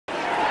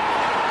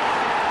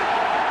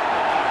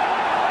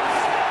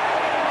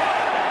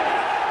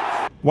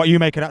What you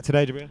make of that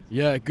today, Jabir?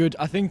 Yeah, good.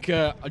 I think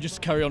I'll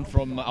just carry on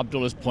from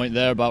Abdullah's point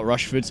there about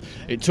Rashford.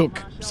 It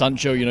took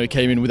Sancho, he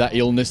came in with that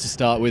illness to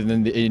start with and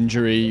then the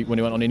injury when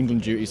he went on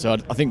England duty. So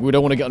I think we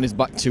don't want to get on his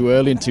back too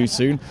early and too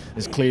soon.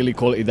 There's clearly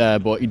quality there,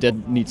 but he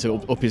did need to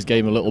up his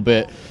game a little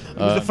bit. It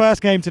was the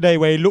first game today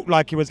where he looked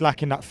like he was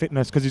lacking that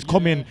fitness because he's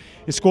come in,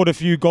 he scored a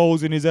few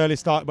goals in his early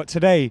start, but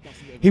today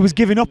he was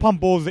giving up on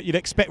balls that you'd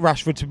expect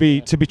Rashford to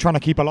be trying to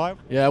keep alive.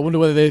 Yeah, I wonder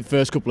whether the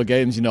first couple of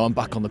games, I'm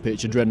back on the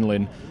pitch,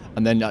 adrenaline,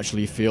 and then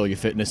actually feel your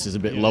fitness is a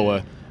bit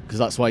lower, because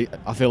that's why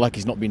I feel like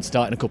he's not been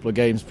starting a couple of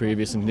games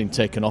previous and been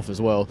taken off as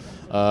well.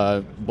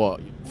 But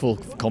full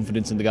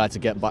confidence in the guy to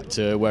get back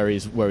to where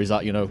he's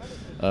at.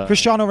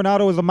 Cristiano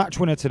Ronaldo was the match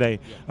winner today.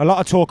 A lot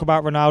of talk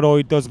about Ronaldo.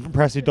 He does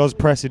press, he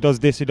does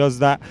this, he does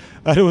that.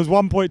 There was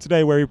one point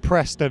today where he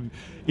pressed and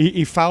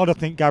he fouled, I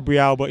think,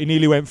 Gabriel, but he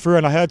nearly went through.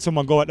 And I heard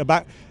someone go at the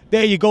back,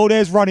 there you go,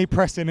 there's Ronnie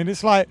pressing. And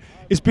it's like,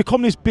 it's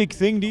become this big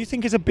thing. Do you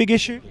think it's a big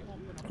issue?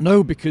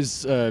 No,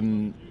 because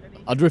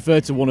I'd refer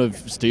to one of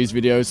Steve's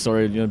videos.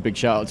 Sorry, big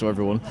shout out to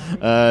everyone.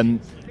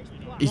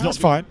 He's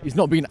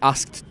not been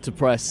asked to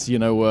press,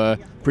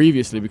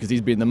 previously because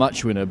he's been the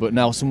match winner. But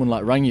now someone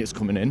like Rangnick's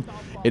coming in.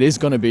 It is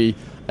going to be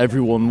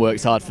everyone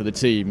works hard for the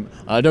team.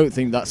 I don't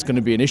think that's going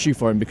to be an issue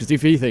for him, because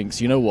if he thinks,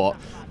 you know what,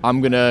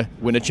 I'm going to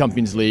win a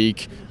Champions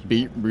League,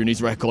 beat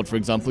Rooney's record, for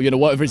example,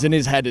 whatever is in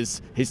his head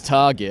as his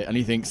target, and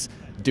he thinks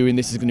doing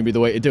this is going to be the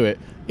way to do it,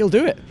 he'll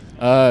do it.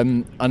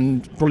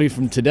 And probably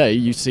from today,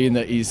 you've seen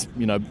that he's,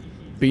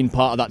 been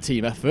part of that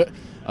team effort.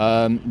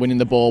 Winning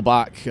the ball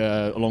back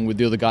along with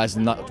the other guys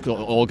in that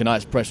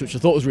organised press, which I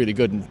thought was really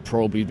good, and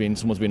probably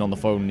someone's been on the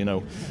phone,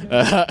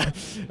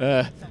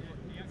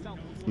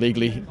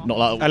 legally,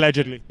 not that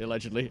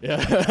allegedly,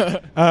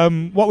 yeah.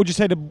 What would you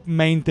say the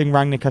main thing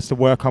Rangnick has to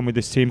work on with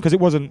this team, because it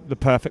wasn't the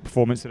perfect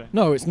performance today?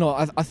 No, it's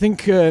not. I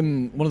think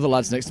one of the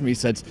lads next to me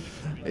said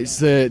it's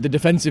the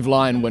defensive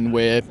line, when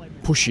we're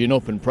pushing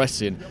up and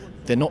pressing,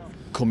 they're not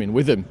coming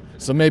with him.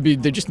 So maybe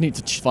they just need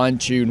to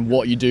fine-tune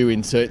what you do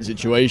in certain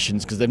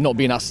situations, because they've not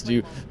been asked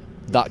to do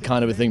that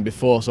kind of a thing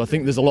before. So I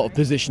think there's a lot of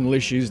positional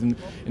issues in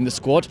the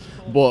squad,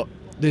 but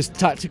there's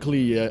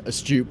tactically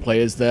astute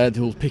players there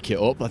who'll pick it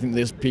up. I think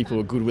there's people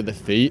who are good with their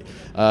feet,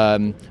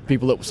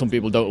 people that some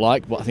people don't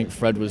like, but I think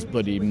Fred was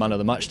bloody man of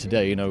the match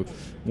today.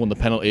 Won the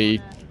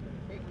penalty,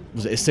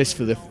 was it assist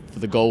for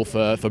the goal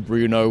for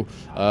Bruno,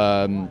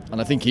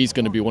 and I think he's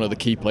going to be one of the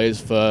key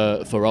players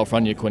for Ralf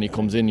Rangnick when he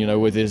comes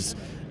in, with his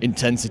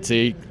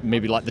intensity,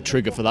 maybe like the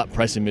trigger for that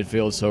pressing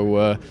midfield.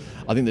 So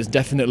I think there's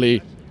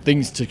definitely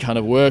things to kind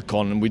of work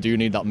on, and we do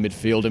need that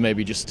midfielder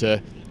maybe just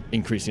to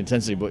increase the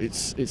intensity, but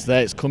it's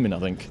there, it's coming, I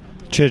think.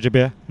 Cheers,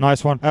 Jabir.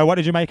 Nice one. What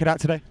did you make of that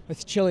today?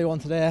 It's a chilly one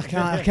today. I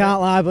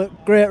can't lie,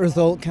 but great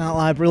result. Can't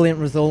lie, brilliant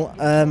result.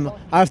 I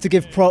have to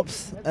give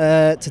props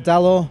to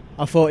Dalot.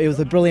 I thought he was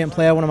a brilliant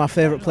player, one of my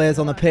favourite players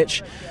on the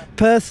pitch.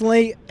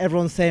 Personally,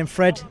 everyone's saying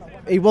Fred.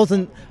 He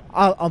wasn't.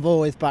 I've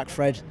always backed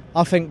Fred.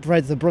 I think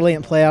Fred's a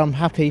brilliant player. I'm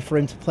happy for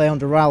him to play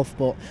under Ralph,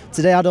 but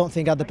today I don't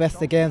think he had the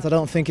best of games. I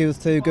don't think he was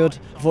too good.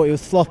 I thought he was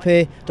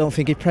sloppy. Don't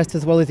think he pressed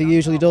as well as he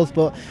usually does,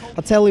 but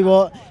I tell you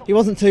what, he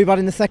wasn't too bad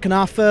in the second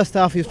half. First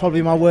half he was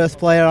probably my worst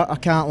player, I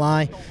can't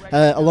lie,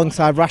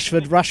 alongside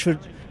Rashford. Rashford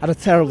had a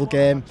terrible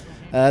game.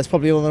 It's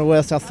probably one of the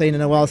worst I've seen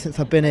in a while since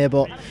I've been here,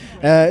 but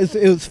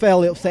it was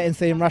fairly upsetting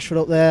seeing Rashford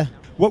up there.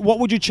 What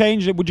would you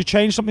change? Would you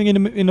change something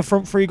in the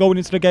front three going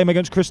into the game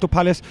against Crystal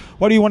Palace?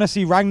 What do you want to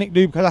see Rangnick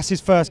do, because that's his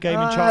first game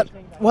in charge?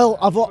 Well,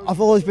 I've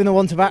always been the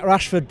one to back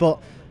Rashford, but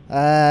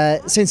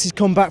since he's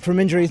come back from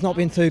injury, he's not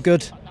been too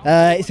good.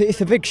 It's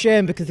a big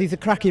shame, because he's a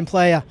cracking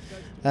player.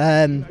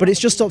 But it's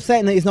just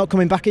upsetting that he's not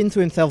coming back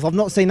into himself. I've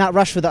not seen that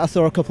Rashford that I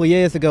saw a couple of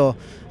years ago,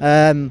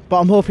 but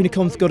I'm hoping he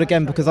comes good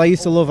again, because I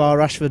used to love our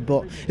Rashford.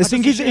 But I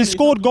think he's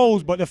scored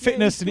goals, but the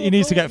fitness, he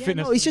needs to get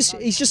fitness. No, he's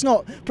just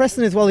not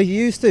pressing as well as he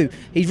used to.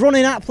 He's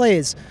running at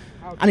players,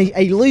 and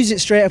he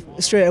loses it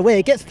straight away.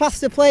 He gets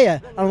past the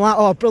player, and I'm like,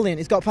 oh, brilliant,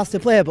 he's got past the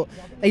player, but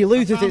he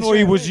loses it.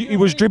 He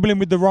was dribbling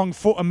with the wrong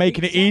foot and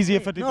making it easier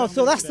for defenders.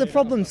 No, so that's the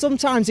problem.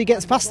 Sometimes he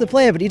gets past the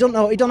player, but he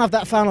don't have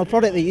that final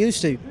product that he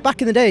used to.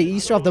 Back in the day, he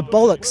used to have the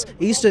bollocks.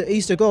 He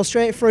used to go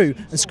straight through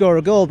and score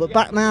a goal. But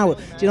back now,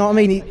 do you know what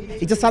I mean?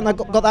 He just hasn't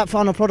got that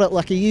final product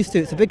like he used to.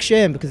 It's a big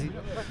shame, because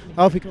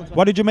I hope he comes back.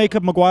 What did you make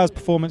of Maguire's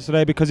performance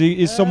today? Because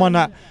he is someone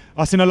that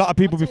I've seen a lot of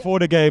people before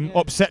the game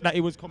upset that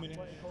he was coming in.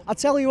 I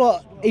tell you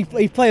what, he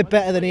played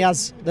better than he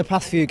has the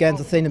past few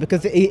games I've seen him,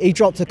 because he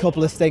dropped a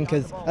couple of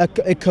stinkers,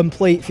 a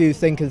complete few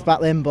stinkers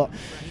back then. But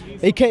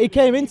he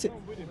came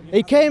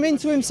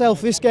into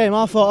himself this game.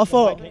 I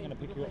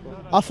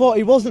thought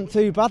he wasn't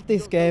too bad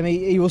this game.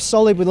 He was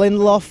solid with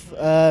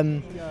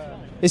Lindelof.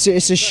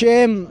 It's a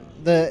shame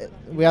that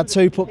we had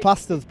two put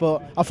past us,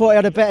 but I thought he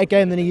had a better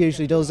game than he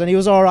usually does, and he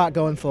was all right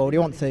going forward. He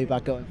wasn't too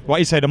bad going. What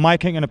you say, the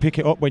mic ain't going to pick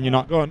it up when you're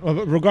not. Go on.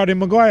 Regarding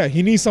Maguire,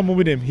 he needs someone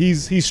with him.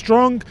 He's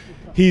strong.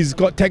 He's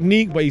got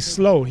technique, but he's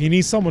slow. He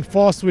needs someone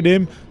fast with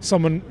him,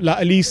 someone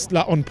at least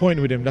on point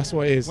with him. That's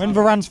what it is. When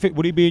Varane's fit,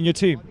 would he be in your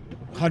team?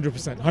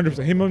 100%,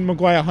 100%. Him and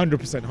Maguire,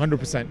 100%,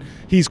 100%.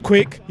 He's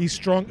quick, he's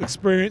strong,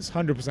 experienced,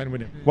 100%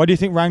 with him. What do you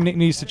think Rangnick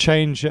needs to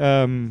change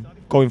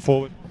going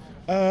forward?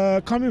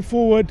 Coming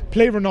forward,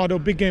 play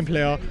Ronaldo, big game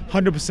player,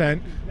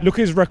 100%. Look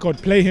at his record,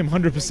 play him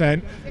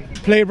 100%.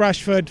 Play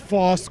Rashford,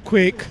 fast,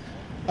 quick.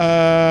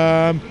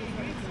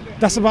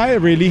 That's about it,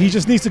 really. He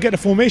just needs to get the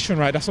formation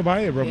right. That's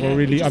about it, bro.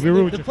 Really, I'll be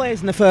real with The you.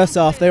 players in the first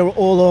half, they were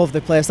all over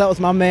the place. That was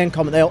my main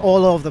comment. They were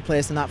all over the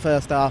place in that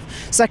first half.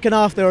 Second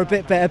half, they were a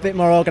bit better, a bit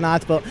more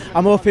organised. But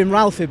I'm hoping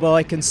Ralphie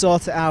boy can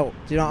sort it out.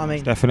 Do you know what I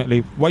mean? Definitely.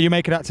 What are you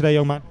making of that today,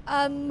 young man?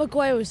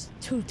 Maguire was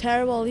too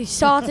terrible. He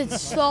started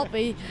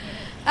sloppy.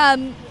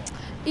 In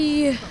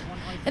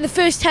the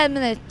first 10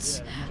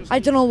 minutes, I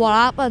don't know what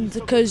happened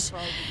because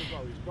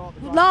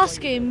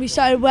last game we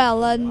started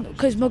well, and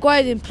because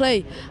Maguire didn't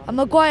play, and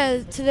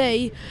Maguire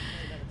today,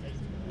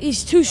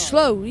 he's too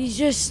slow. He's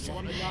just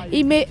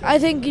I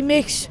think he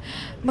makes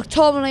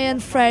McTominay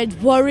and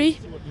Fred worry,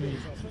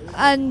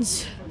 and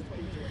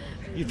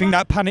You think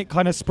that panic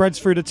kind of spreads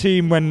through the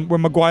team when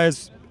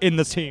Maguire's in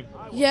the team?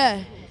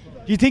 yeah.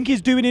 Do you think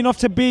he's doing enough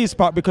to be his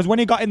spot? Because when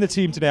he got in the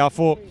team today, I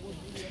thought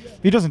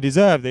he doesn't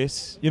deserve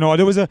this. You know,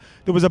 there was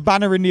a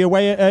banner in the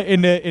away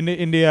in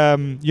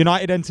the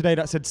United end today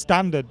that said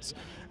standards,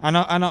 and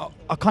I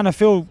kind of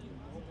feel,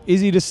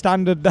 is he the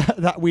standard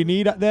that we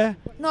need at there?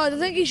 No, I don't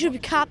think he should be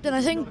captain.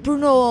 I think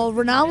Bruno or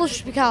Ronaldo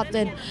should be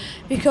captain,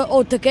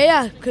 or De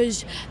Gea,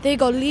 because they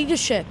got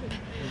leadership,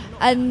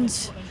 and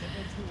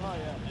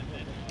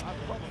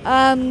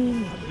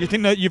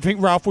You think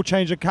Ralph will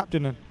change the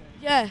captain then?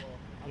 yeah,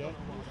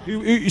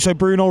 So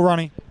Bruno,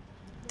 Ronnie.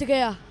 De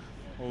Gea.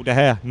 Oh, De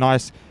Gea,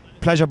 nice.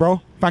 Pleasure,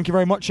 bro. Thank you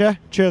very much, yeah?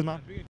 Cheers,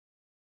 man.